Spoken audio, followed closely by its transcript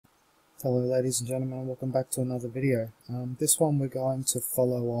Hello ladies and gentlemen, welcome back to another video. This one we're going to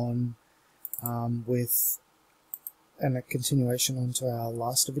follow on with a continuation onto our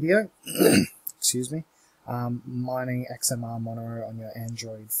last video, excuse me, mining XMR Monero on your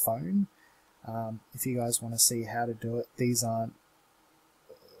Android phone. If you guys want to see how to do it, these aren't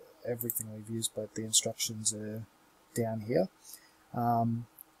everything we've used, but the instructions are down here.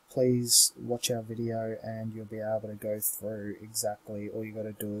 Please watch our video and you'll be able to go through exactly, all you got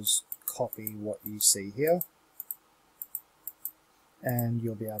to do is copy what you see here and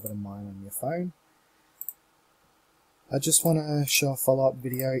you'll be able to mine on your phone. I just want to show a follow-up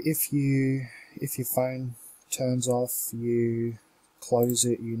video. If your phone turns off, you close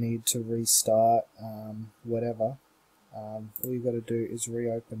it, you need to restart, whatever, all you got to do is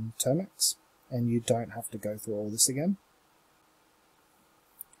reopen termux and you don't have to go through all this again.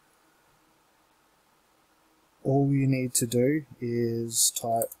 All you need to do is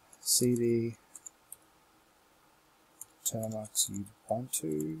type cd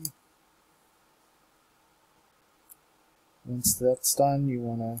termux-ubuntu. Once that's done, you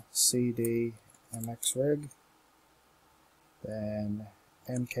want to cd xmrig, then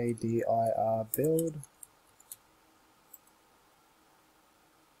mkdir build,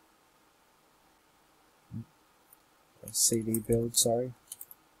 cd build, sorry,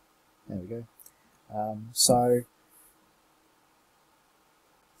 there we go. So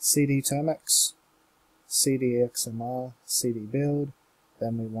cd termux, cd xmr, cd build,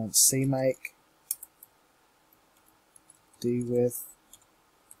 then we want cmake, dwidth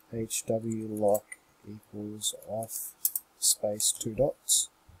hw lock equals off space 2 dots.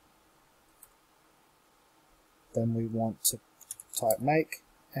 Then we want to type make,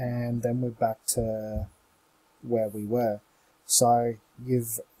 and then we're back to where we were. So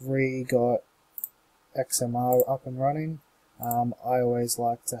you've got XMR up and running. I always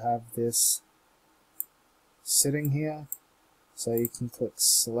like to have this sitting here, so you can click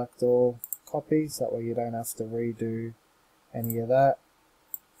select all, copy, so that way you don't have to redo any of that.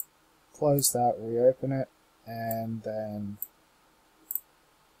 Close that, reopen it, and then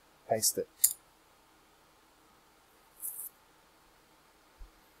paste it.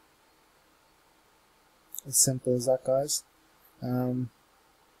 As simple as that, guys.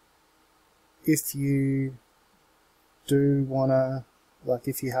 If you do want to, like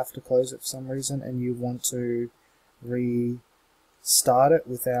if you have to close it for some reason and you want to restart it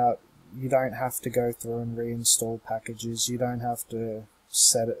without, you don't have to go through and reinstall packages, you don't have to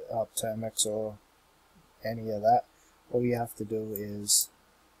set it up termux or any of that. All you have to do is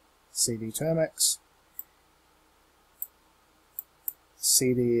cd termux,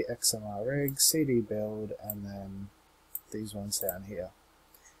 cd xmrig, cd build, and then these ones down here.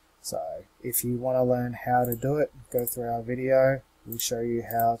 So if you want to learn how to do it, go through our video. We'll show you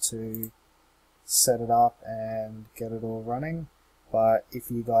how to set it up and get it all running. But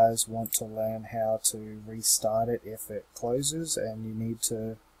if you guys want to learn how to restart it if it closes and you need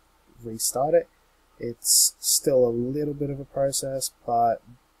to restart it, it's still a little bit of a process, but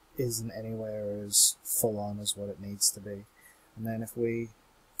isn't anywhere as full on as what it needs to be. And then if we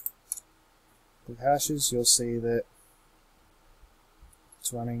click hashes, you'll see that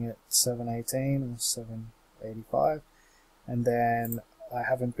it's running at 718 or 785, and then I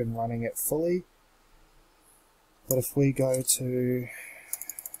haven't been running it fully. But if we go to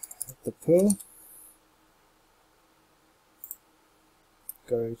the pool,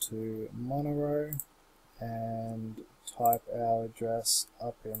 go to Monero and type our address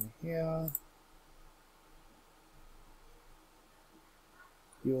up in here,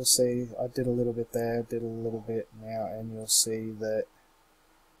 you'll see I did a little bit there, did a little bit now, and you'll see that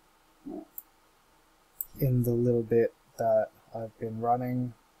in the little bit that I've been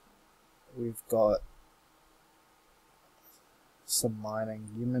running, we've got some mining.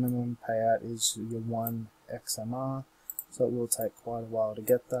 Your minimum payout is your 1 XMR, so it will take quite a while to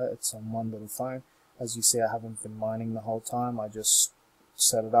get that. It's on one little phone. As you see, I haven't been mining the whole time. I just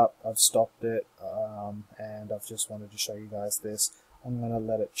set it up, I've stopped it, and I've just wanted to show you guys this. I'm going to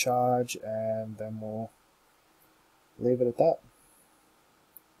let it charge and then we'll leave it at that.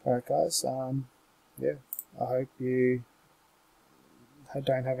 Alright guys, yeah, I hope you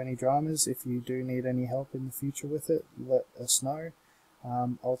don't have any dramas. If you do need any help in the future with it, let us know.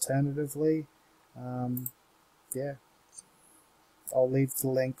 Alternatively, yeah, I'll leave the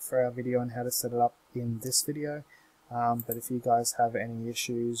link for our video on how to set it up in this video. But if you guys have any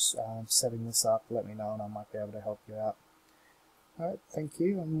issues setting this up, let me know and I might be able to help you out. Alright, thank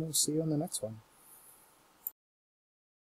you, and we'll see you on the next one.